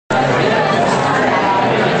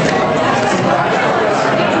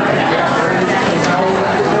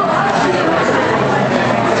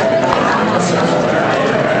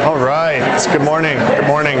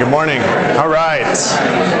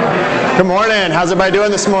Good morning. How's everybody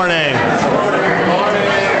doing this morning?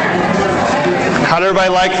 How did everybody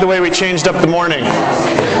like the way we changed up the morning?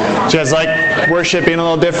 Did you guys like worship being a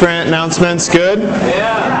little different? Announcements? Good?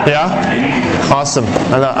 Yeah? Awesome.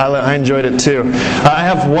 I enjoyed it too. I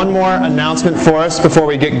have one more announcement for us before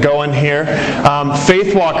we get going here.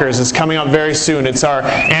 Faith Walkers is coming up very soon. It's our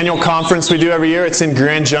annual conference we do every year. It's in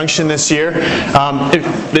Grand Junction this year.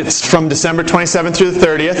 It's from December 27th through the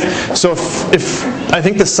 30th. So if I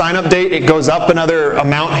think the sign-up date, it goes up another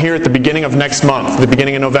amount here at the beginning of next month, the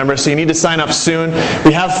beginning of November. So you need to sign up soon.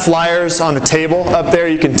 We have flyers on the table up there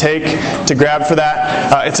you can take to grab for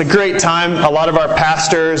that. It's a great time. A lot of our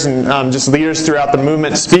pastors and just leaders throughout the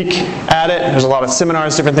movement speak at it. There's a lot of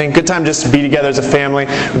seminars, different things. Good time just to be together as a family.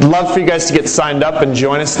 We'd love for you guys to get signed up and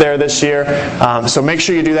join us there this year. So make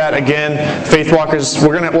sure you do that. Again, Faith Walkers,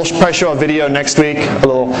 we'll probably show a video next week, a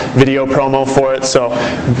little video promo for it, so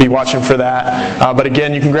be watching for that. But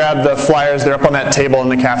again, you can grab the flyers. They're up on that table in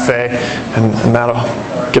the cafe, and that'll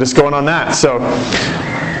get us going on that. So,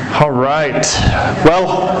 all right.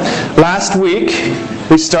 Well, last week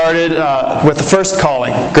we started with the first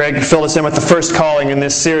calling. Greg filled us in with the first calling in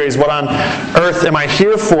this series. What on earth am I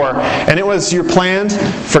here for? And it was you're planned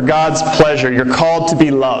for God's pleasure. You're called to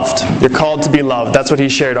be loved. You're called to be loved. That's what he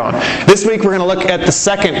shared on. This week we're going to look at the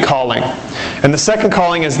second calling. And the second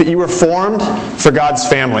calling is that you were formed for God's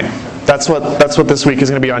family. That's what this week is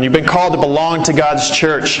going to be on. You've been called to belong to God's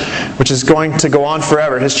church, which is going to go on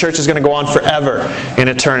forever. His church is going to go on forever in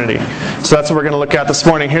eternity. So that's what we're going to look at this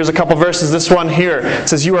morning. Here's a couple verses. This one here, it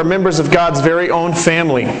says, you are members of God's very own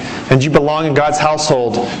family, and you belong in God's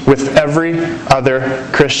household with every other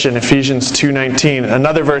Christian. Ephesians 2:19.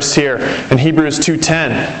 Another verse here in Hebrews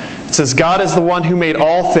 2:10. It says, God is the one who made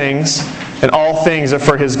all things, and all things are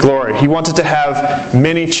for His glory. He wanted to have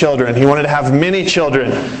many children. He wanted to have many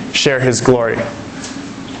children share His glory.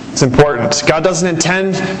 It's important. God doesn't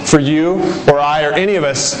intend for you or I or any of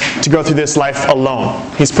us to go through this life alone.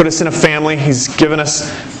 He's put us in a family. He's given us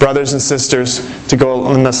brothers and sisters to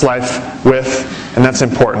go in this life with, and that's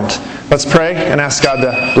important. Let's pray and ask God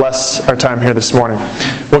to bless our time here this morning.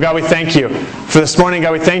 Well, God, we thank you for this morning.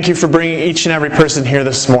 God, we thank you for bringing each and every person here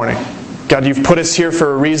this morning. God, you've put us here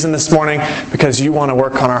for a reason this morning because you want to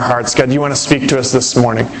work on our hearts. God, you want to speak to us this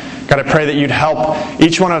morning. God, I pray that you'd help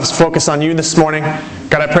each one of us focus on you this morning.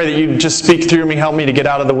 God, I pray that you'd just speak through me, help me to get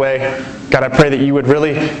out of the way. God, I pray that you would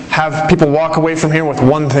really have people walk away from here with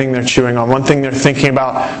one thing they're chewing on, one thing they're thinking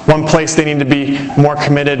about, one place they need to be more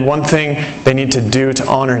committed, one thing they need to do to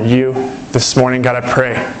honor you this morning. God, I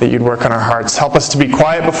pray that you'd work on our hearts. Help us to be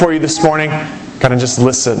quiet before you this morning, God, and just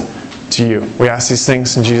listen to you. We ask these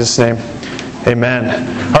things in Jesus' name. Amen.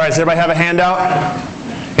 All right, does everybody have a handout?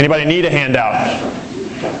 Anybody need a handout?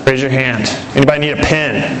 Raise your hand. Anybody need a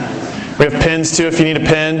pen? We have pens too if you need a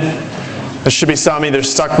pen. There should be some either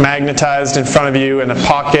stuck magnetized in front of you in a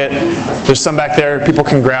pocket. There's some back there. People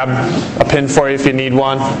can grab a pen for you if you need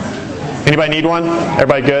one. Anybody need one?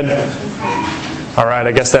 Everybody good? All right,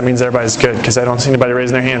 I guess that means everybody's good because I don't see anybody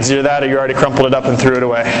raising their hands. Either that or you already crumpled it up and threw it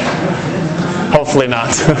away. Hopefully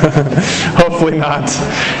not. Hopefully not.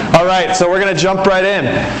 All right, so we're going to jump right in.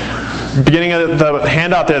 Beginning of the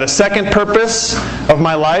handout there. The second purpose of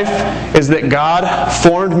my life is that God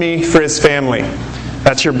formed me for His family.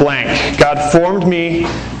 That's your blank. God formed me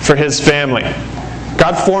for His family.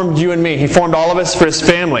 God formed you and me. He formed all of us for His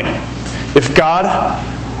family. If God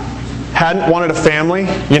hadn't wanted a family,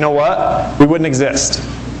 you know what? We wouldn't exist.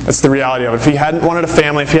 That's the reality of it. If He hadn't wanted a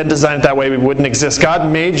family, if He had designed it that way, we wouldn't exist.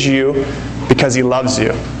 God made you because He loves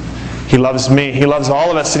you. He loves me. He loves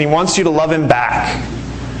all of us, and He wants you to love Him back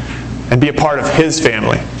and be a part of His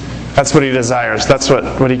family. That's what He desires. That's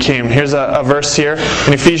what He came. Here's a verse here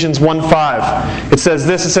in Ephesians 1:5. It says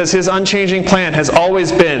this. It says, His unchanging plan has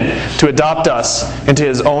always been to adopt us into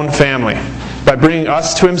His own family by bringing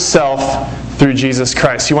us to Himself through Jesus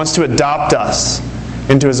Christ. He wants to adopt us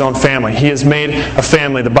into His own family. He has made a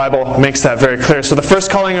family. The Bible makes that very clear. So the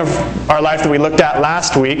first calling of our life that we looked at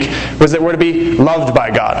last week was that we're to be loved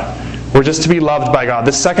by God. We're just to be loved by God.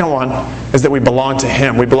 The second one is that we belong to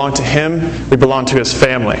Him. We belong to Him. We belong to His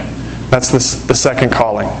family. That's the second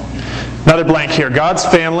calling. Another blank here. God's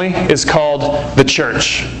family is called the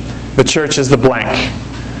church. The church is the blank.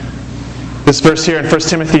 This verse here in 1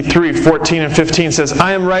 Timothy 3:14 and 15 says,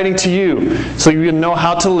 I am writing to you so you can know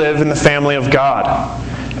how to live in the family of God.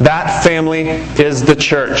 That family is the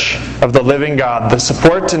church of the living God, the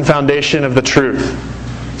support and foundation of the truth.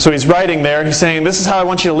 So he's writing there, he's saying, this is how I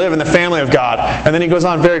want you to live in the family of God. And then he goes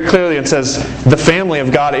on very clearly and says, the family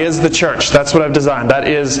of God is the church. That's what I've designed. That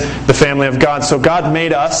is the family of God. So God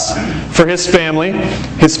made us for His family.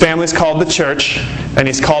 His family is called the church, and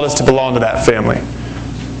He's called us to belong to that family.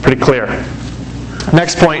 Pretty clear.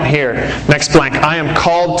 Next point here, next blank. I am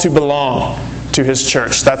called to belong to His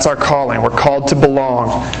church. That's our calling. We're called to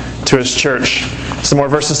belong to His church. Some more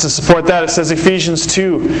verses to support that. It says Ephesians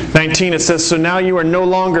 2:19. It says, so now you are no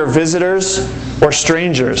longer visitors or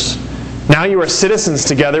strangers. Now you are citizens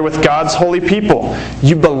together with God's holy people.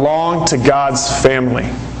 You belong to God's family.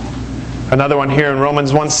 Another one here in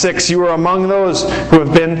Romans 1:6. You are among those who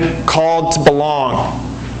have been called to belong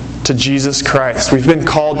to Jesus Christ. We've been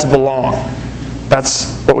called to belong.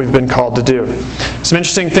 That's what we've been called to do. Some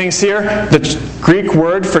interesting things here. The Greek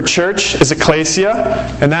word for church is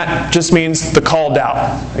ekklesia, and that just means the called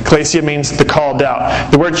out. Ekklesia means the called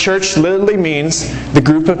out. The word church literally means the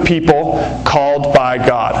group of people called by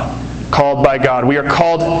God. Called by God. We are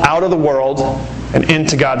called out of the world and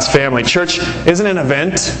into God's family. Church isn't an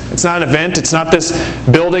event. It's not an event. It's not this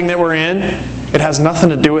building that we're in. It has nothing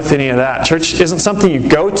to do with any of that. Church isn't something you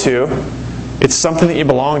go to. It's something that you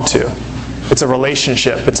belong to. It's a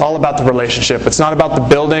relationship. It's all about the relationship. It's not about the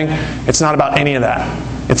building. It's not about any of that.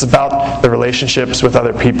 It's about the relationships with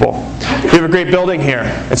other people. We have a great building here.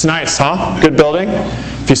 It's nice, huh? Good building.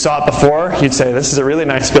 If you saw it before, you'd say, this is a really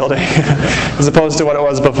nice building, as opposed to what it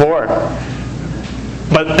was before.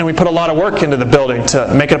 And we put a lot of work into the building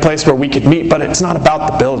to make it a place where we could meet, but it's not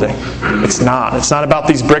about the building. It's not. It's not about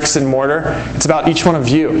these bricks and mortar. It's about each one of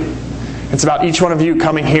you. It's about each one of you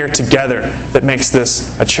coming here together that makes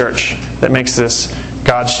this a church, that makes this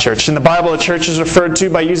God's church. In the Bible, a church is referred to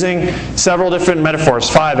by using several different metaphors,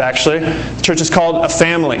 5 actually. The church is called a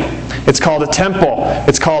family. It's called a temple.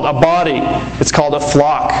 It's called a body. It's called a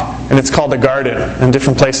flock. And it's called a garden in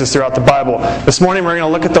different places throughout the Bible. This morning we're going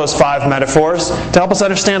to look at those 5 metaphors to help us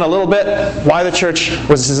understand a little bit why the church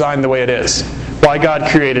was designed the way it is, why God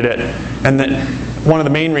created it, and that one of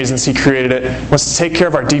the main reasons He created it was to take care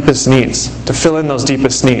of our deepest needs, to fill in those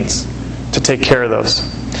deepest needs, to take care of those.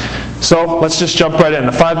 So let's just jump right in.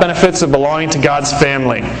 The 5 benefits of belonging to God's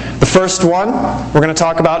family. The first one we're going to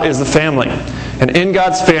talk about is the family. And in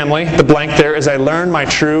God's family, the blank there is I learn my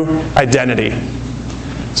true identity.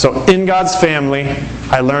 So in God's family,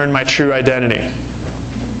 I learn my true identity.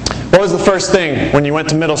 What was the first thing when you went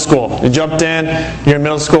to middle school? You jumped in, you're in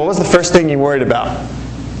middle school. What was the first thing you worried about?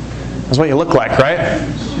 That's what you look like, right?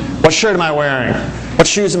 What shirt am I wearing? What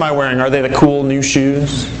shoes am I wearing? Are they the cool new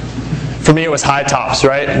shoes? For me, it was high tops,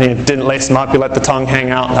 right? And you didn't lace them up, you let the tongue hang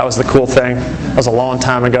out. That was the cool thing. That was a long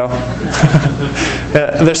time ago.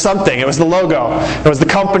 There's something. It was the logo. It was the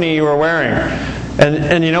company you were wearing.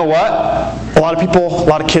 And you know what? A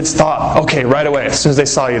lot of kids thought, okay, right away, as soon as they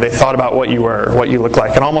saw you, they thought about what you were, what you looked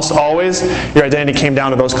like. And almost always, your identity came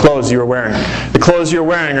down to those clothes you were wearing. The clothes you were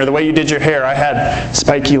wearing or the way you did your hair. I had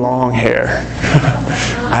spiky long hair.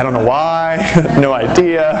 I don't know why. No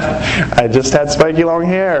idea. I just had spiky long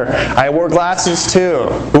hair. I wore glasses too.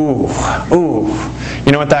 Ooh.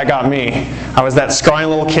 You know what that got me? I was that scrawny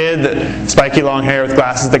little kid, that spiky long hair with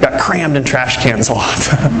glasses that got crammed in trash cans a lot.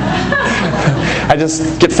 I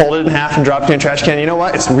just get folded in half and dropped in a trash can. You know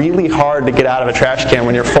what? It's really hard to get out of a trash can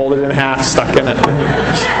when you're folded in half, stuck in it.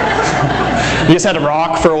 You just had to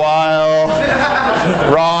rock for a while.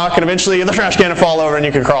 Rock, and eventually the trash can would fall over and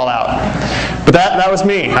you could crawl out. But that was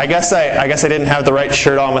me. I guess I didn't have the right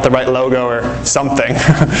shirt on with the right logo or something.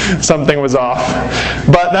 Something was off.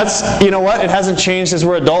 But that's, you know what? It hasn't changed as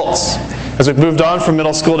we're adults. As we've moved on from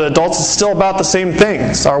middle school to adults, it's still about the same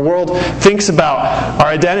things. Our world thinks about our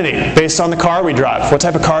identity based on the car we drive. What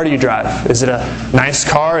type of car do you drive? Is it a nice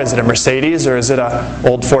car? Is it a Mercedes? Or is it an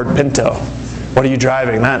old Ford Pinto? What are you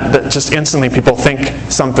driving? That just instantly people think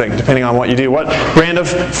something, depending on what you do. What brand of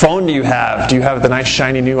phone do you have? Do you have the nice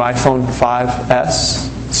shiny new iPhone 5S,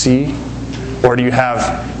 C? Or do you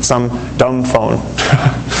have some dumb phone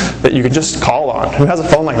that you can just call on? Who has a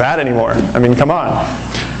phone like that anymore? I mean, come on.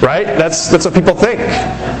 Right? That's what people think.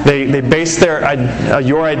 They base your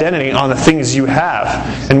identity on the things you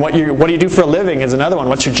have. And what do you do for a living is another one.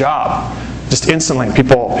 What's your job? Just instantly,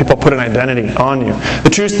 people put an identity on you. The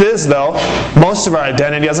truth is, though, most of our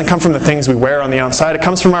identity doesn't come from the things we wear on the outside. It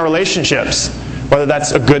comes from our relationships, whether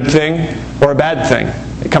that's a good thing or a bad thing.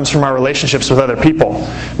 It comes from our relationships with other people.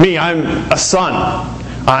 Me, I'm a son.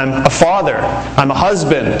 I'm a father. I'm a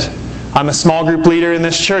husband. I'm a small group leader in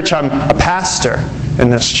this church. I'm a pastor in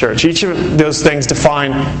this church. Each of those things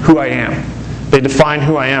define who I am. They define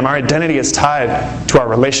who I am. Our identity is tied to our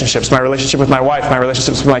relationships. My relationship with my wife, my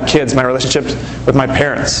relationships with my kids, my relationships with my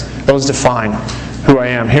parents. Those define who I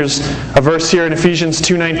am. Here's a verse here in Ephesians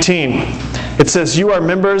 2:19. It says, "You are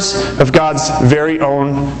members of God's very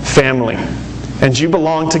own family, and you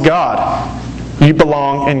belong to God. You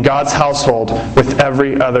belong in God's household with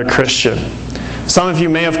every other Christian." Some of you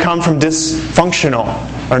may have come from dysfunctional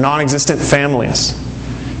or non-existent families.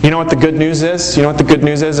 You know what the good news is? You know what the good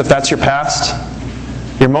news is if that's your past?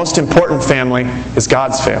 Your most important family is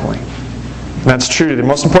God's family. And that's true. The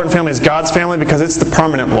most important family is God's family because it's the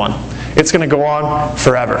permanent one. It's going to go on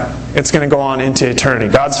forever. It's going to go on into eternity.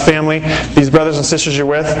 God's family, these brothers and sisters you're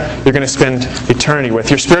with, you're going to spend eternity with.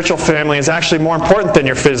 Your spiritual family is actually more important than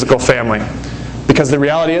your physical family. Because the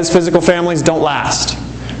reality is physical families don't last.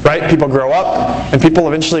 Right? People grow up and people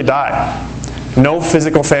eventually die. No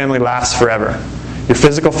physical family lasts forever. Your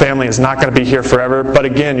physical family is not going to be here forever, but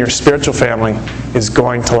again, your spiritual family is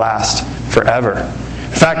going to last forever.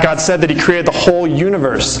 In fact, God said that He created the whole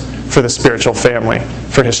universe for the spiritual family,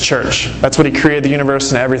 for His church. That's what He created the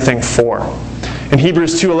universe and everything for. In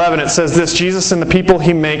Hebrews 2:11 it says this, "Jesus and the people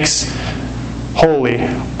He makes holy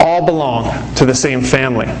all belong to the same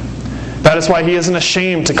family. That is why He isn't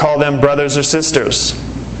ashamed to call them brothers or sisters."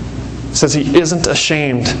 It says He isn't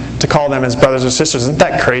ashamed to call them His brothers or sisters. Isn't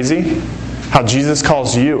that crazy? How Jesus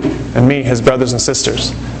calls you and me His brothers and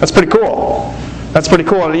sisters. That's pretty cool. That's pretty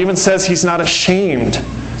cool. And it even says He's not ashamed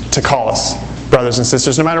to call us brothers and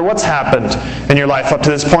sisters. No matter what's happened in your life up to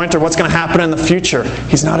this point or what's going to happen in the future,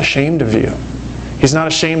 He's not ashamed of you. He's not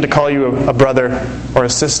ashamed to call you a brother or a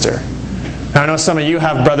sister. Now, I know some of you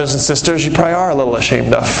have brothers and sisters you probably are a little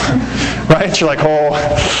ashamed of. Right? You're like, oh,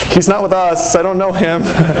 he's not with us. I don't know him.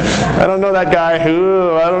 I don't know that guy.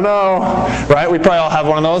 Ooh, I don't know. Right? We probably all have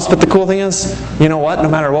one of those. But the cool thing is, you know what? No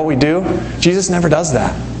matter what we do, Jesus never does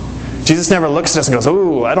that. Jesus never looks at us and goes,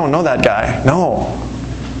 ooh, I don't know that guy. No.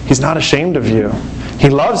 He's not ashamed of you. He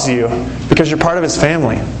loves you because you're part of His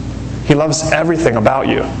family. He loves everything about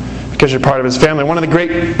you because you're part of His family. One of the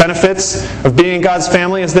great benefits of being in God's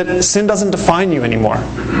family is that sin doesn't define you anymore.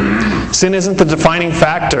 Sin isn't the defining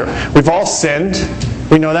factor. We've all sinned.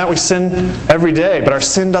 We know that. We sin every day, but our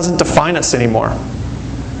sin doesn't define us anymore.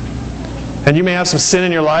 And you may have some sin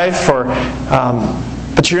in your life,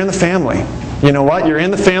 but you're in the family. You know what? You're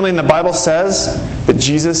in the family, and the Bible says that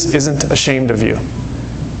Jesus isn't ashamed of you.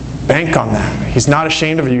 Bank on that. He's not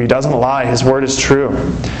ashamed of you. He doesn't lie. His word is true.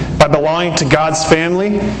 By belonging to God's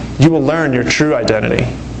family, you will learn your true identity.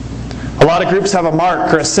 A lot of groups have a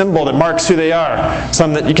mark or a symbol that marks who they are.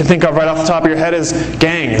 Some that you can think of right off the top of your head is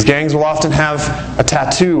gangs. Gangs will often have a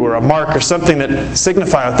tattoo or a mark or something that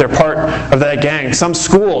signify that they're part of that gang. Some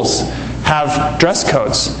schools have dress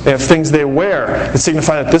codes. They have things they wear that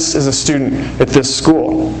signify that this is a student at this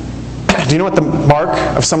school. Do you know what the mark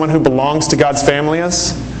of someone who belongs to God's family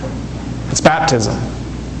is? It's baptism.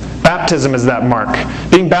 Baptism is that mark.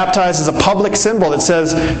 Being baptized is a public symbol that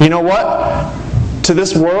says, you know what? To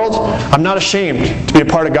this world, I'm not ashamed to be a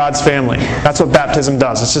part of God's family. That's what baptism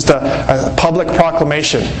does. It's just a public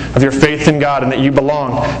proclamation of your faith in God and that you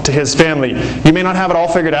belong to His family. You may not have it all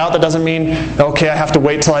figured out. That doesn't mean, okay, I have to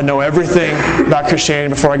wait till I know everything about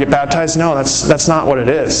Christianity before I get baptized. No, that's not what it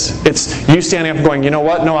is. It's you standing up and going, you know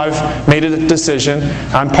what? No, I've made a decision.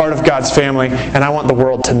 I'm part of God's family, and I want the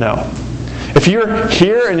world to know. If you're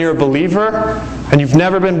here and you're a believer and you've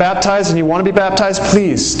never been baptized and you want to be baptized,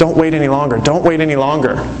 please don't wait any longer. Don't wait any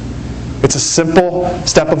longer. It's a simple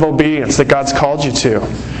step of obedience that God's called you to.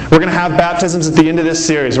 We're going to have baptisms at the end of this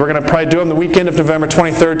series. We're going to probably do them the weekend of November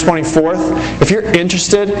 23rd, 24th. If you're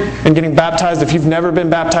interested in getting baptized, if you've never been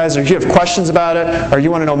baptized, or if you have questions about it, or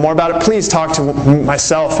you want to know more about it, please talk to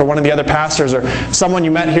myself or one of the other pastors or someone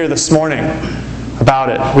you met here this morning about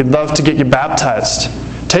it. We'd love to get you baptized.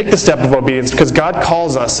 Take the step of obedience because God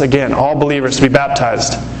calls us, again, all believers to be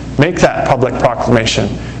baptized. Make that public proclamation.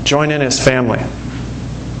 Join in His family.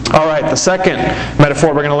 All right, the second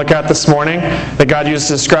metaphor we're going to look at this morning that God used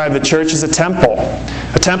to describe the church is a temple.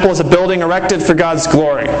 A temple is a building erected for God's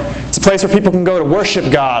glory. It's a place where people can go to worship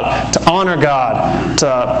God, to honor God,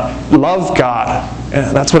 to love God.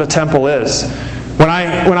 And that's what a temple is. When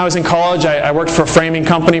I was in college, I worked for a framing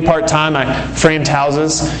company part-time. I framed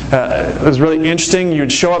houses. It was really interesting. You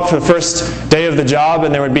would show up for the first day of the job,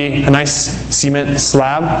 and there would be a nice cement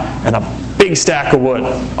slab and a big stack of wood.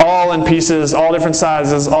 All in pieces, all different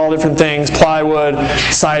sizes, all different things, plywood,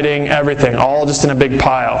 siding, everything, all just in a big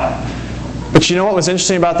pile. But you know what was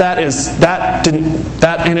interesting about that is that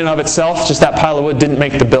in and of itself, just that pile of wood, didn't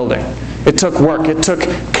make the building. It took work. It took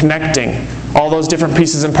connecting all those different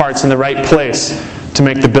pieces and parts in the right place to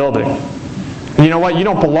make the building. And you know what? You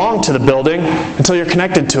don't belong to the building until you're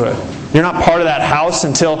connected to it. You're not part of that house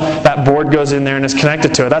until that board goes in there and is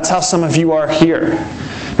connected to it. That's how some of you are here.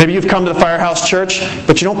 Maybe you've come to the Firehouse Church,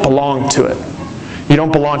 but you don't belong to it. You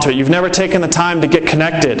don't belong to it. You've never taken the time to get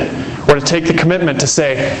connected or to take the commitment to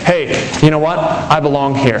say, hey, you know what? I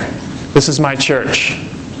belong here. This is my church.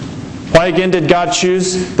 Why again did God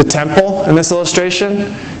choose the temple in this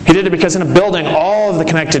illustration? He did it because in a building, all of the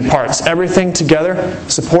connected parts, everything together,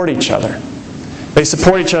 support each other. They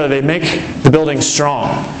support each other. They make the building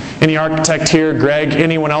strong. Any architect here, Greg,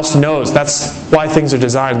 anyone else knows that's why things are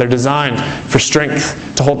designed. They're designed for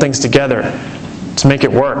strength, to hold things together, to make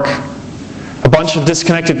it work. A bunch of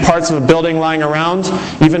disconnected parts of a building lying around,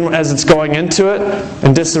 even as it's going into it,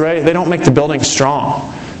 in disarray, they don't make the building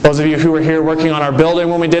strong. Those of you who were here working on our building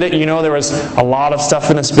when we did it, you know there was a lot of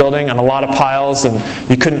stuff in this building and a lot of piles, and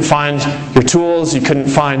you couldn't find your tools, you couldn't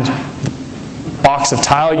find the box of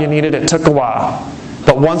tile you needed. It took a while.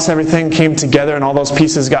 But once everything came together and all those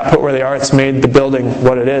pieces got put where they are, it's made the building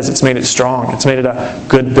what it is. It's made it strong. It's made it a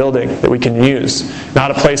good building that we can use. Not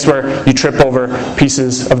a place where you trip over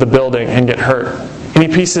pieces of the building and get hurt. Any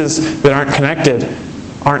pieces that aren't connected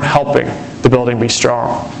aren't helping the building be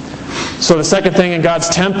strong. So the second thing in God's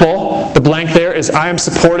temple, the blank there, is I am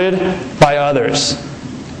supported by others.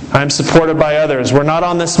 I am supported by others. We're not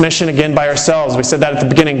on this mission again by ourselves. We said that at the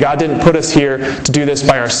beginning. God didn't put us here to do this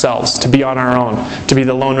by ourselves, to be on our own, to be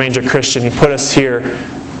the Lone Ranger Christian. He put us here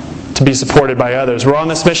to be supported by others. We're on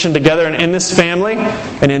this mission together, and in this family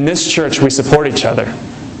and in this church, we support each other.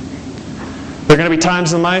 There are going to be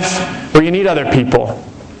times in life where you need other people.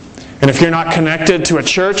 And if you're not connected to a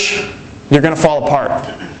church, you're going to fall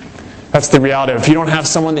apart. That's the reality. If you don't have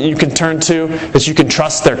someone that you can turn to, that you can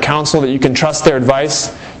trust their counsel, that you can trust their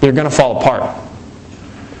advice, you're going to fall apart.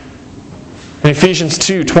 In Ephesians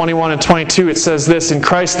 2:21 and 22, it says this, in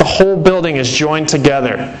Christ the whole building is joined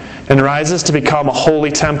together and rises to become a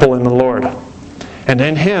holy temple in the Lord. And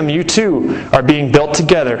in Him you too are being built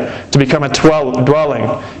together to become a dwelling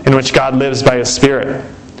in which God lives by His Spirit.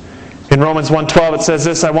 In Romans 1:12 it says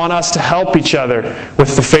this, I want us to help each other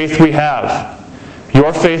with the faith we have.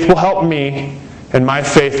 Your faith will help me, and my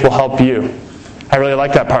faith will help you. I really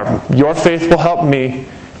like that part. Your faith will help me,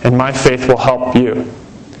 and my faith will help you.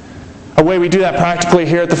 A way we do that practically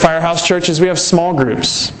here at the Firehouse Church is we have small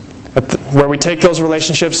groups where we take those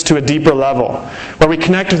relationships to a deeper level, where we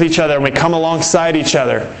connect with each other and we come alongside each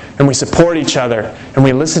other and we support each other and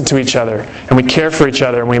we listen to each other and we care for each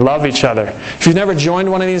other and we love each other. If you've never joined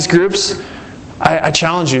one of these groups, I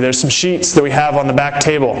challenge you. There's some sheets that we have on the back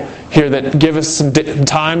table here that give us some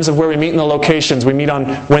times of where we meet in the locations. We meet on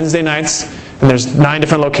Wednesday nights, and there's 9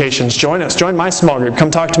 different locations. Join us. Join my small group. Come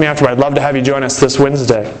talk to me afterward. I'd love to have you join us this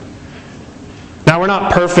Wednesday. Now, we're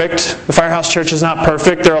not perfect. The Firehouse Church is not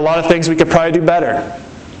perfect. There are a lot of things we could probably do better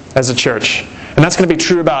as a church. And that's going to be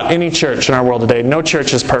true about any church in our world today. No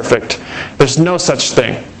church is perfect. There's no such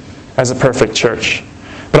thing as a perfect church.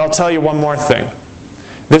 But I'll tell you one more thing.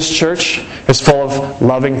 This church is full of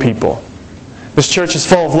loving people. This church is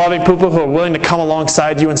full of loving people who are willing to come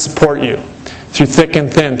alongside you and support you through thick and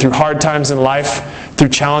thin, through hard times in life, through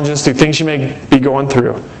challenges, through things you may be going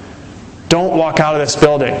through. Don't walk out of this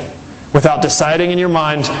building without deciding in your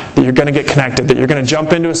mind that you're going to get connected, that you're going to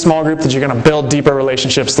jump into a small group, that you're going to build deeper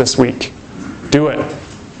relationships this week. Do it.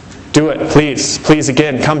 Do it, please. Please,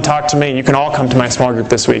 again, come talk to me. You can all come to my small group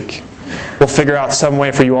this week. We'll figure out some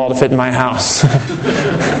way for you all to fit in my house.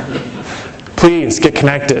 Please, get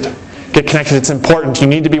connected. Get connected. It's important. You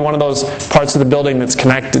need to be one of those parts of the building that's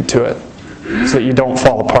connected to it so that you don't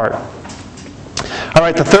fall apart. All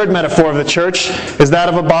right, the third metaphor of the church is that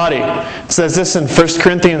of a body. It says this in 1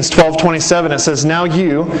 Corinthians 12:27. It says, now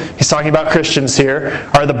you, he's talking about Christians here,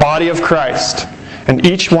 are the body of Christ, and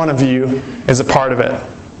each one of you is a part of it.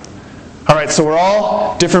 All right, so we're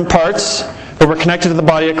all different parts, but we're connected to the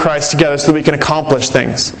body of Christ together so that we can accomplish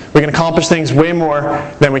things. We can accomplish things way more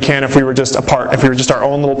than we can if we were just apart, if we were just our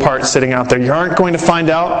own little part sitting out there. You aren't going to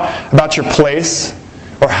find out about your place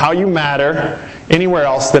or how you matter anywhere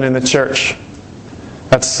else than in the church.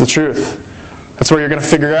 That's the truth. That's where you're going to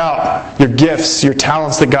figure out your gifts, your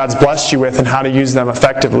talents that God's blessed you with, and how to use them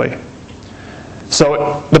effectively.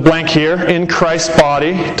 So the blank here, in Christ's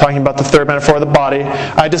body, talking about the third metaphor of the body,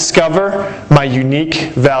 I discover my unique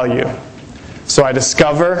value. So I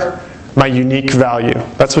discover my unique value.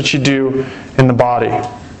 That's what you do in the body.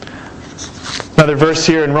 Another verse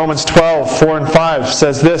here in Romans 12:4 and 5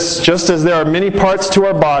 says this, just as there are many parts to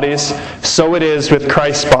our bodies, so it is with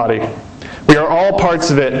Christ's body. We are all parts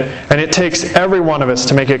of it, and it takes every one of us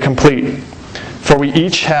to make it complete. For we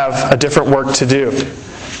each have a different work to do.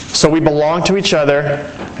 So we belong to each other,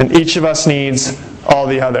 and each of us needs all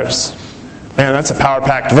the others. Man, that's a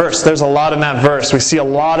power-packed verse. There's a lot in that verse. We see a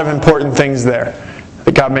lot of important things there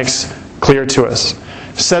that God makes clear to us.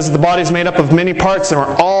 It says the body is made up of many parts and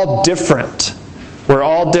we're all different. We're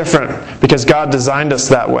all different because God designed us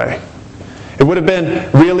that way. It would have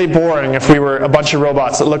been really boring if we were a bunch of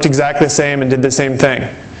robots that looked exactly the same and did the same thing.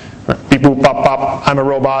 Beep, boop, bop, bop, I'm a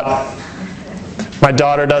robot. My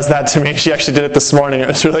daughter does that to me. She actually did it this morning. It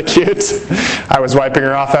was really cute. I was wiping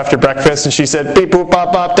her off after breakfast and she said, beep, boop,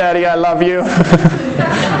 bop, bop, Daddy, I love you.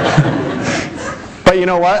 But you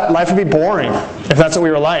know what? Life would be boring if that's what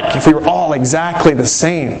we were like. If we were all exactly the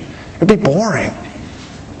same. It would be boring.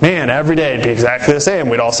 Man, every day it'd be exactly the same.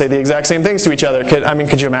 We'd all say the exact same things to each other.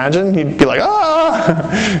 Could you imagine? You'd be like,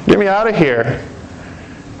 get me out of here.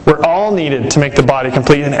 We're all needed to make the body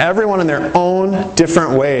complete, and everyone in their own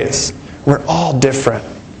different ways. We're all different.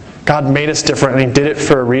 God made us different, and He did it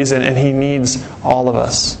for a reason, and He needs all of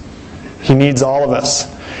us. He needs all of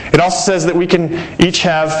us. It also says that we each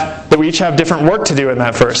have different work to do in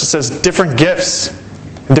that verse. It says different gifts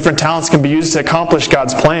and different talents can be used to accomplish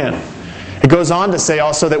God's plan. It goes on to say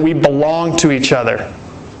also that we belong to each other.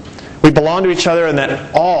 We belong to each other, and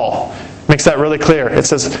that all makes that really clear. It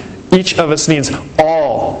says each of us needs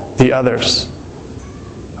all the others.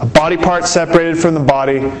 A body part separated from the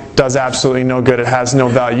body does absolutely no good. It has no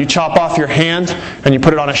value. You chop off your hand and you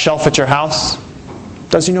put it on a shelf at your house, it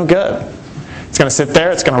does you no good. It's going to sit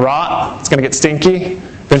there, it's going to rot, it's going to get stinky.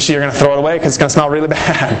 Eventually you're going to throw it away because it's going to smell really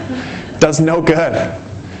bad. It does no good.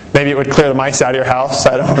 Maybe it would clear the mice out of your house,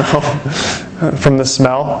 I don't know, from the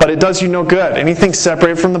smell. But it does you no good. Anything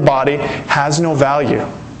separated from the body has no value.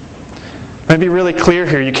 Let me be really clear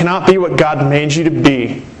here. You cannot be what God made you to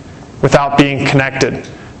be without being connected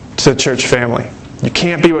to the church family. You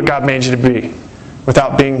can't be what God made you to be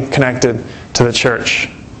without being connected to the church.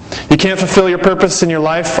 You can't fulfill your purpose in your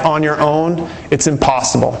life on your own. It's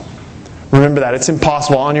impossible. Remember that. It's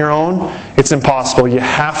impossible. On your own, it's impossible. You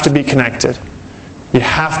have to be connected. You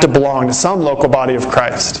have to belong to some local body of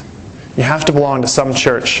Christ. You have to belong to some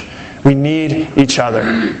church. We need each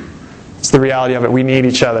other. It's the reality of it. We need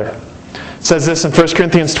each other. It says this in 1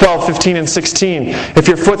 Corinthians 12, 15 and 16. If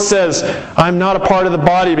your foot says, I'm not a part of the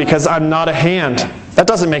body because I'm not a hand, that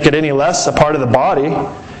doesn't make it any less a part of the body.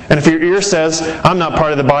 And if your ear says, I'm not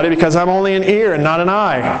part of the body because I'm only an ear and not an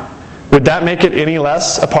eye, would that make it any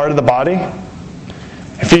less a part of the body?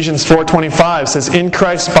 Ephesians 4:25 says, in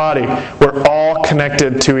Christ's body, we're all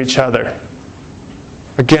connected to each other.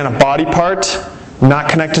 Again, a body part not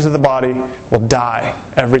connected to the body will die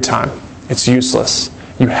every time. It's useless.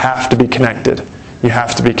 You have to be connected. You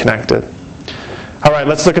have to be connected. All right,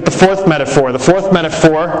 let's look at the fourth metaphor. The fourth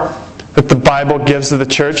metaphor that the Bible gives to the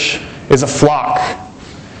church is a flock.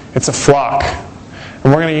 It's a flock.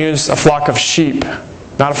 And we're going to use a flock of sheep,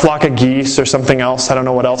 not a flock of geese or something else. I don't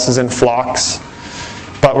know what else is in flocks.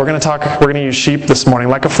 But we're going to use sheep this morning.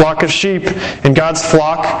 Like a flock of sheep, in God's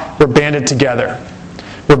flock, we're banded together.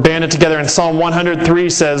 We're banded together. And Psalm 103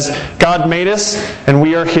 says, God made us, and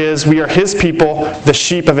we are His people, the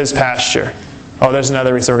sheep of His pasture. Oh, there's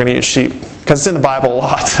another reason we're going to use sheep. Because it's in the Bible a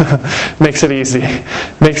lot. Makes it easy.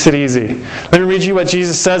 Makes it easy. Let me read you what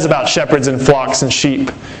Jesus says about shepherds and flocks and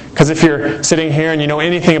sheep. Because if you're sitting here and you know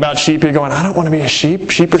anything about sheep, you're going, I don't want to be a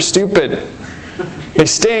sheep. Sheep are stupid. They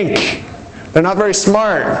stink. They're not very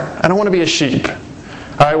smart. I don't want to be a sheep.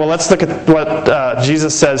 All right, well, let's look at what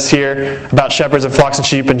Jesus says here about shepherds and flocks and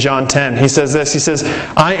sheep in John 10. He says this. He says,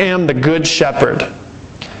 I am the good shepherd.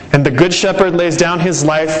 And the good shepherd lays down his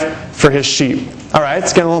life for his sheep. All right,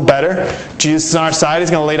 it's getting a little better. Jesus is on our side.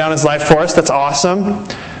 He's going to lay down his life for us. That's awesome.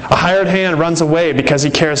 A hired hand runs away because he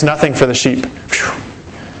cares nothing for the sheep. Whew.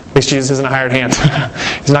 At least Jesus isn't a hired hand.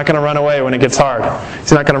 He's not going to run away when it gets hard.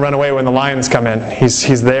 He's not going to run away when the lions come in.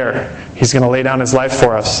 He's there. He's going to lay down his life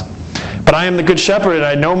for us. But I am the good shepherd, and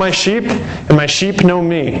I know my sheep, and my sheep know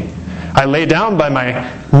me. I lay down by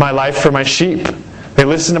my life for my sheep. They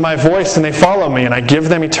listen to my voice, and they follow me, and I give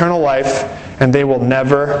them eternal life, and they will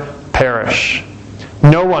never perish.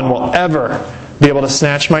 No one will ever be able to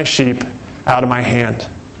snatch my sheep out of my hand.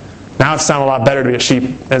 Now it sounds a lot better to be a sheep,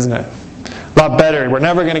 isn't it? A lot better. We're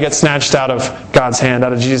never going to get snatched out of God's hand,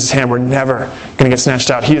 out of Jesus' hand. We're never going to get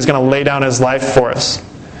snatched out. He is going to lay down His life for us.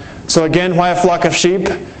 So again, why a flock of sheep?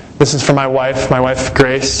 This is for my wife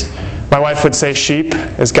Grace. My wife would say sheep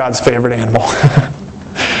is God's favorite animal.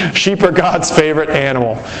 Sheep are God's favorite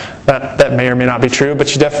animal. That may or may not be true,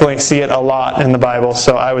 but you definitely see it a lot in the Bible,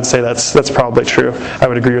 so I would say that's probably true. I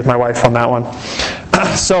would agree with my wife on that one.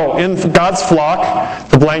 So, in God's flock,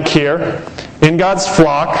 the blank here, in God's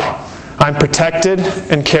flock, I'm protected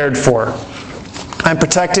and cared for. I'm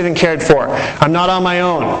protected and cared for. I'm not on my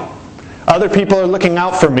own. Other people are looking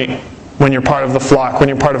out for me. when you're part of the flock, when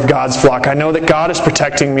you're part of God's flock. I know that God is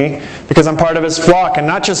protecting me because I'm part of His flock. And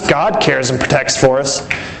not just God cares and protects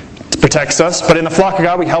us, but in the flock of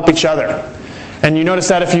God we help each other. And you notice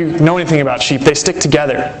that if you know anything about sheep, they stick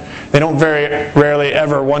together. They don't very rarely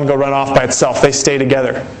ever one go run off by itself. They stay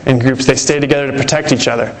together in groups. They stay together to protect each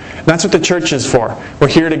other. And that's what the church is for. We're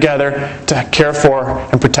here together to care for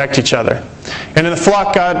and protect each other. And in the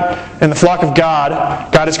flock of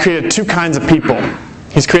God, God has created two kinds of people.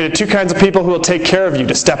 He's created two kinds of people who will take care of you,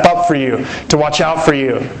 to step up for you, to watch out for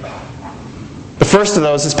you. The first of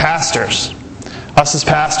those is pastors. Us as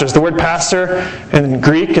pastors. The word pastor in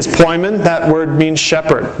Greek is poimen. That word means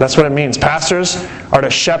shepherd. That's what it means. Pastors are to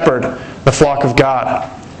shepherd the flock of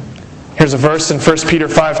God. Here's a verse in 1 Peter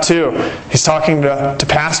 5:2. He's talking to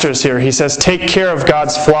pastors here. He says, take care of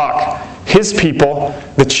God's flock, His people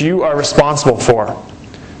that you are responsible for.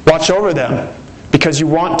 Watch over them because you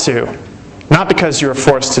want to, not because you are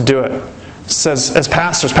forced to do it. It says, as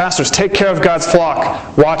pastors, take care of God's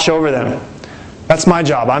flock. Watch over them. That's my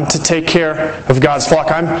job. I'm to take care of God's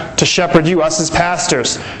flock. I'm to shepherd you, us as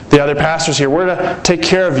pastors, the other pastors here. We're to take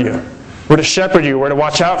care of you. We're to shepherd you. We're to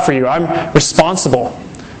watch out for you. I'm responsible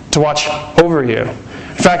to watch over you.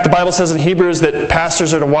 In fact, the Bible says in Hebrews that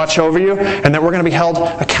pastors are to watch over you and that we're going to be held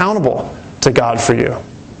accountable to God for you.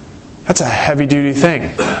 That's a heavy-duty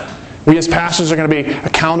thing. We as pastors are going to be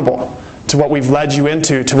accountable to what we've led you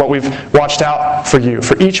into, to what we've watched out for you,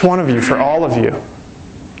 for each one of you, for all of you.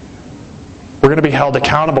 We're going to be held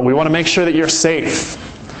accountable. We want to make sure that you're safe.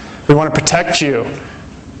 We want to protect you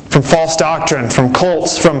from false doctrine, from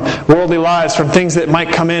cults, from worldly lies, from things that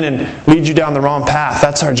might come in and lead you down the wrong path.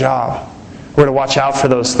 That's our job. We're to watch out for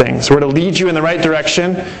those things. We're to lead you in the right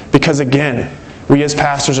direction because, again, we as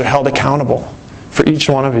pastors are held accountable for each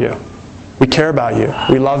one of you. We care about you.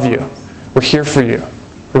 We love you. We're here for you.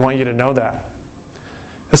 We want you to know that.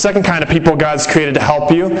 The second kind of people God's created to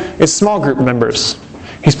help you is small group members.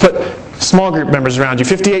 He's put small group members around you.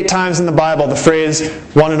 58 times in the Bible the phrase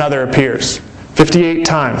one another appears. 58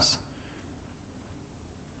 times.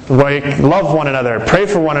 Love one another, pray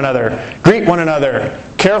for one another, greet one another,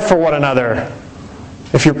 care for one another.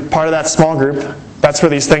 If you're part of that small group, that's where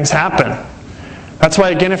these things happen. That's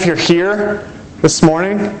why, again, if you're here this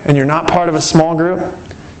morning and you're not part of a small group,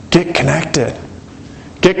 get connected.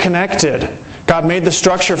 Get connected. God made the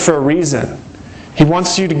structure for a reason. He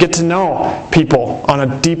wants you to get to know people on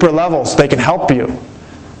a deeper level so they can help you,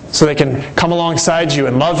 so they can come alongside you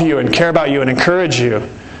and love you and care about you and encourage you.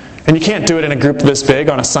 And you can't do it in a group this big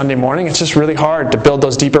on a Sunday morning. It's just really hard to build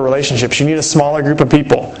those deeper relationships. You need a smaller group of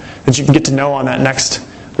people that you can get to know on that next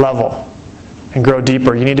level and grow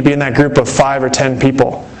deeper. You need to be in that group of 5 or 10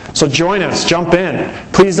 people. So join us. Jump in.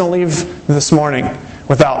 Please don't leave this morning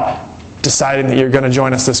without deciding that you're going to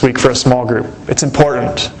join us this week for a small group. It's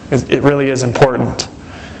important. It really is important.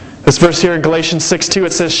 This verse here in Galatians 6:2,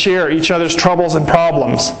 it says, share each other's troubles and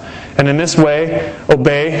problems, and in this way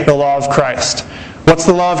obey the law of Christ. What's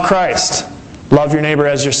the law of Christ? Love your neighbor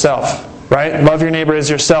as yourself. Right? Love your neighbor as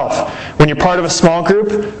yourself. When you're part of a small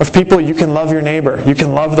group of people, you can love your neighbor. You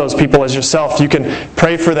can love those people as yourself. You can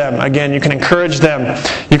pray for them. Again, you can encourage them.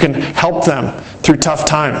 You can help them through tough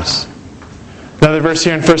times. Another verse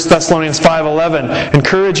here in 1 Thessalonians 5:11.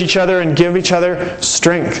 Encourage each other and give each other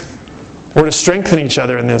strength. We're to strengthen each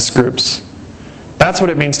other in these groups. That's what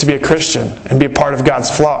it means to be a Christian and be a part of God's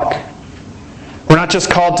flock. We're not just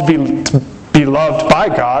called to be loved by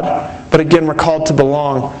God, but again, we're called to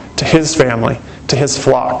belong to His family, to His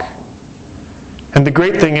flock. And the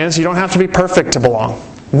great thing is, you don't have to be perfect to belong.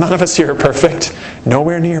 None of us here are perfect.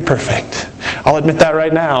 Nowhere near perfect. I'll admit that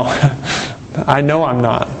right now. I know I'm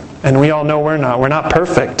not. And we all know we're not. We're not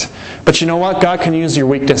perfect. But you know what? God can use your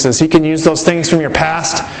weaknesses. He can use those things from your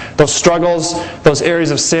past, those struggles, those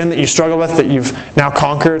areas of sin that you struggle with that you've now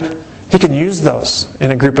conquered. He can use those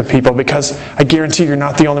in a group of people because I guarantee you're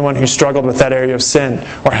not the only one who struggled with that area of sin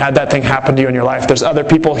or had that thing happen to you in your life. There's other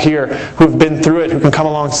people here who have been through it, who can come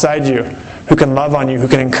alongside you, who can love on you, who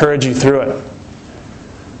can encourage you through it.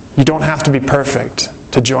 You don't have to be perfect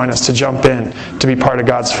to join us, to jump in, to be part of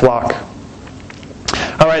God's flock.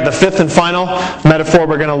 All right, the fifth and final metaphor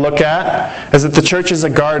we're going to look at is that the church is a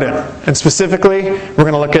garden. And specifically, we're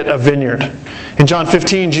going to look at a vineyard. In John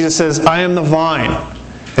 15, Jesus says, I am the vine,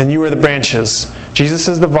 and you are the branches. Jesus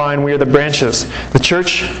is the vine, we are the branches. The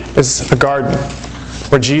church is a garden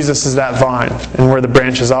where Jesus is that vine, and we're the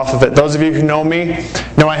branches off of it. Those of you who know me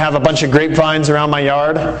know I have a bunch of grapevines around my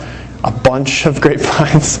yard. A bunch of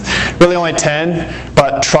grapevines. Really only 10,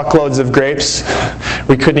 but truckloads of grapes.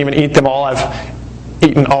 We couldn't even eat them all. I've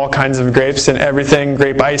eaten all kinds of grapes and everything,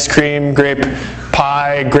 grape ice cream, grape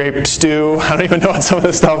pie, grape stew. I don't even know what some of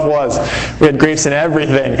this stuff was. We had grapes in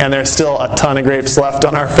everything, and there's still a ton of grapes left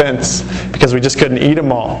on our fence because we just couldn't eat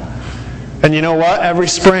them all. And you know what? Every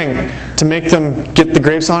spring, to make them get the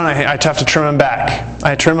grapes on, I'd have to trim them back.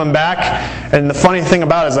 I trim them back, and the funny thing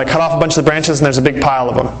about it is I cut off a bunch of the branches and there's a big pile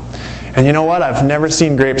of them. And you know what? I've never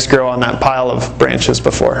seen grapes grow on that pile of branches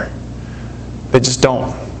before. They just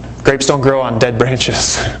don't. Grapes don't grow on dead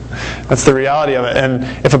branches. That's the reality of it. And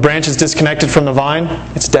if a branch is disconnected from the vine,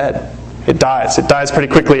 it's dead. It dies. It dies pretty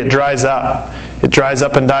quickly. It dries up. It dries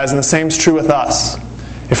up and dies. And the same is true with us.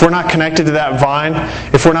 If we're not connected to that vine,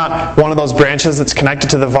 if we're not one of those branches that's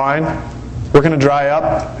connected to the vine, we're going to dry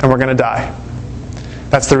up and we're going to die.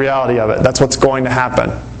 That's the reality of it. That's what's going to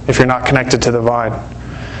happen if you're not connected to the vine.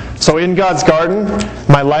 So in God's garden,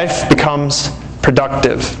 my life becomes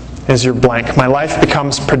productive. Is your blank. My life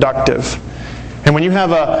becomes productive. And when you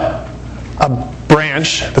have a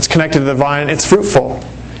branch that's connected to the vine, it's fruitful.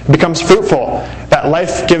 It becomes fruitful. That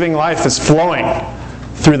life-giving life is flowing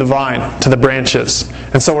through the vine to the branches.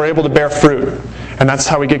 And so we're able to bear fruit. And that's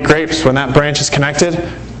how we get grapes. When that branch is connected,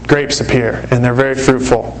 grapes appear, and they're very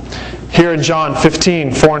fruitful. Here in John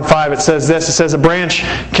 15, 4 and 5, it says this. It says, a branch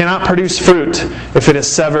cannot produce fruit if it is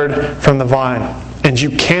severed from the vine. And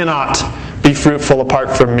you cannot be fruitful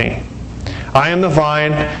apart from me. I am the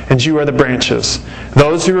vine, and you are the branches.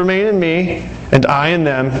 Those who remain in me, and I in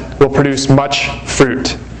them, will produce much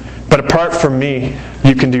fruit. But apart from me,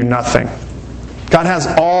 you can do nothing. God has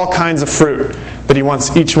all kinds of fruit that He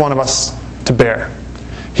wants each one of us to bear.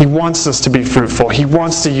 He wants us to be fruitful. He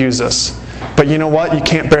wants to use us. But you know what? You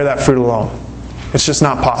can't bear that fruit alone. It's just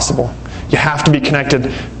not possible. You have to be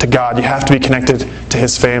connected to God. You have to be connected to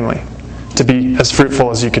His family to be as fruitful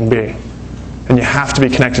as you can be. And you have to be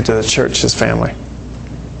connected to the church, His family.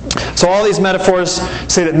 So all these metaphors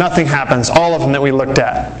say that nothing happens. All of them that we looked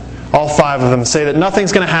at. All 5 of them say that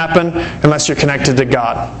nothing's going to happen unless you're connected to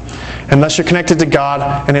God. Unless you're connected to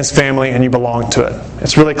God and His family and you belong to it.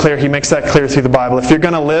 It's really clear. He makes that clear through the Bible. If you're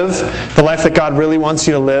going to live the life that God really wants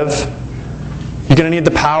you to live, you're going to need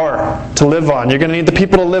the power to live on. You're going to need the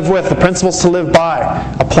people to live with, the principles to live by,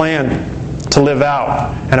 a plan to live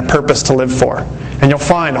out, and a purpose to live for. And you'll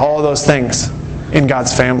find all of those things in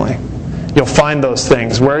God's family. You'll find those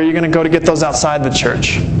things. Where are you going to go to get those outside the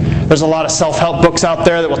church? There's a lot of self-help books out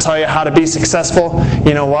there that will tell you how to be successful.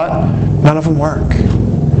 You know what? None of them work.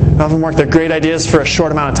 None of them work. They're great ideas for a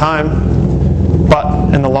short amount of time,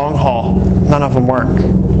 but in the long haul, none of them work.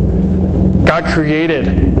 God created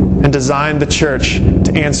and designed the church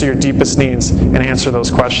to answer your deepest needs and answer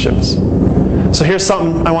those questions. So here's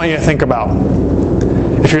something I want you to think about.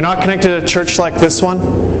 If you're not connected to a church like this one,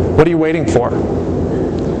 what are you waiting for?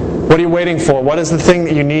 What are you waiting for? What is the thing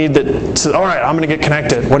that you need that says, all right, I'm going to get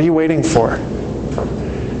connected? What are you waiting for?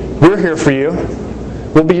 We're here for you.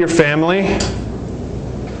 We'll be your family.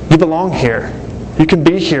 You belong here. You can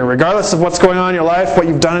be here. Regardless of what's going on in your life, what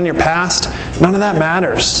you've done in your past, none of that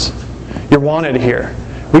matters. You're wanted here.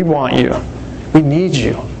 We want you. We need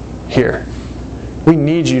you here. We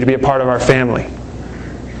need you to be a part of our family.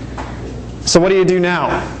 So what do you do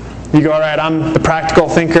now? You go, all right, I'm the practical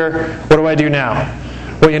thinker. What do I do now?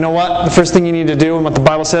 Well, you know what? The first thing you need to do, and what the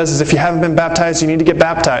Bible says, is if you haven't been baptized, you need to get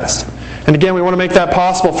baptized. And again, we want to make that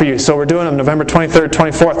possible for you. So we're doing them November 23rd,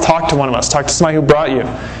 24th. Talk to one of us. Talk to somebody who brought you.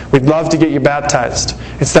 We'd love to get you baptized.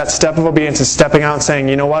 It's that step of obedience. It's stepping out and saying,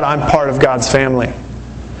 you know what? I'm part of God's family.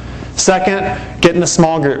 Second, get in a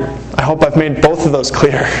small group. I hope I've made both of those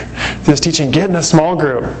clear through this teaching. Get in a small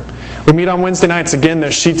group. We meet on Wednesday nights. Again,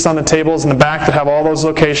 there's sheets on the tables in the back that have all those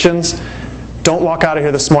locations. Don't walk out of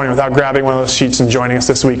here this morning without grabbing one of those sheets and joining us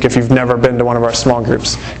this week if you've never been to one of our small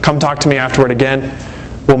groups. Come talk to me afterward again.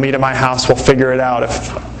 We'll meet at my house. We'll figure it out if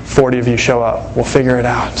 40 of you show up. We'll figure it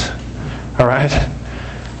out. All right?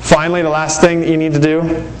 Finally, the last thing that you need to do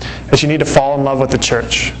is you need to fall in love with the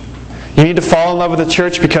church. You need to fall in love with the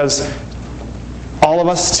church because all of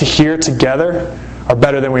us here together are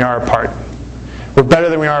better than we are apart. We're better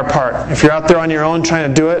than we are apart. If you're out there on your own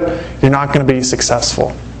trying to do it, you're not going to be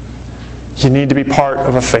successful. You need to be part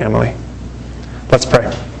of a family. Let's pray.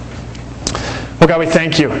 Well, God, we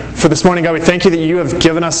thank you for this morning. God, we thank you that you have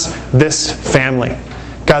given us this family.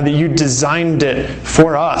 God, that you designed it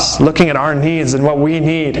for us, looking at our needs and what we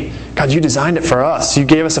need. God, you designed it for us. You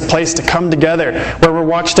gave us a place to come together where we're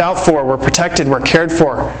watched out for, we're protected, we're cared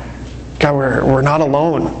for. God, we're not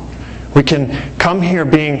alone. We can come here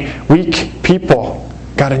being weak people.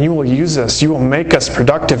 God, and you will use us. You will make us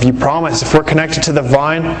productive. You promise if we're connected to the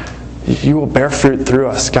vine, you will bear fruit through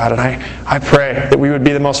us, God. And I pray that we would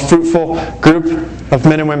be the most fruitful group of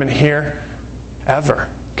men and women here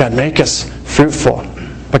ever. God, make us fruitful.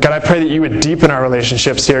 But God, I pray that you would deepen our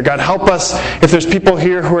relationships here. God, help us if there's people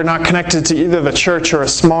here who are not connected to either the church or a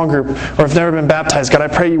small group or have never been baptized. God, I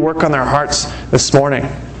pray you work on their hearts this morning.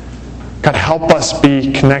 God, help us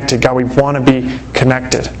be connected. God, we want to be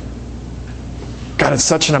connected. God, it's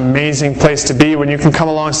such an amazing place to be when you can come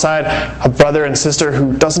alongside a brother and sister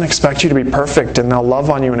who doesn't expect you to be perfect, and they'll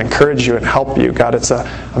love on you and encourage you and help you. God, it's an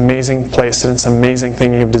amazing place, and it's an amazing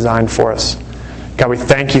thing you've designed for us. God, we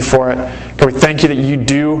thank you for it. God, we thank you that you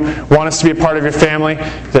do want us to be a part of your family,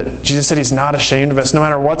 that Jesus said he's not ashamed of us. No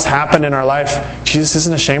matter what's happened in our life, Jesus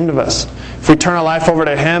isn't ashamed of us. If we turn our life over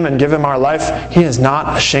to him and give him our life, he is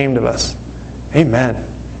not ashamed of us. Amen.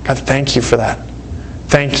 God, thank you for that.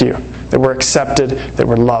 Thank you that we're accepted, that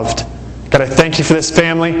we're loved. God, I thank you for this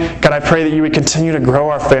family. God, I pray that you would continue to grow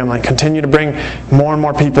our family, continue to bring more and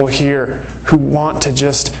more people here who want to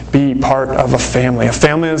just be part of a family that's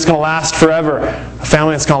going to last forever, a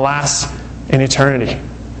family that's going to last in eternity.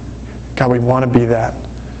 God, we want to be that.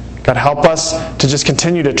 God, help us to just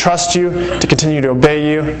continue to trust you, to continue to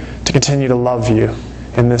obey you, to continue to love you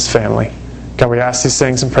in this family. God, we ask these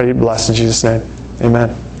things and pray you bless in Jesus' name.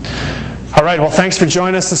 Amen. All right, well, thanks for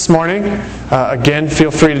joining us this morning. Again,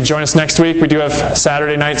 feel free to join us next week. We do have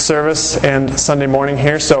Saturday night service and Sunday morning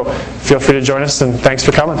here, so feel free to join us, and thanks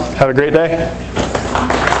for coming. Have a great day.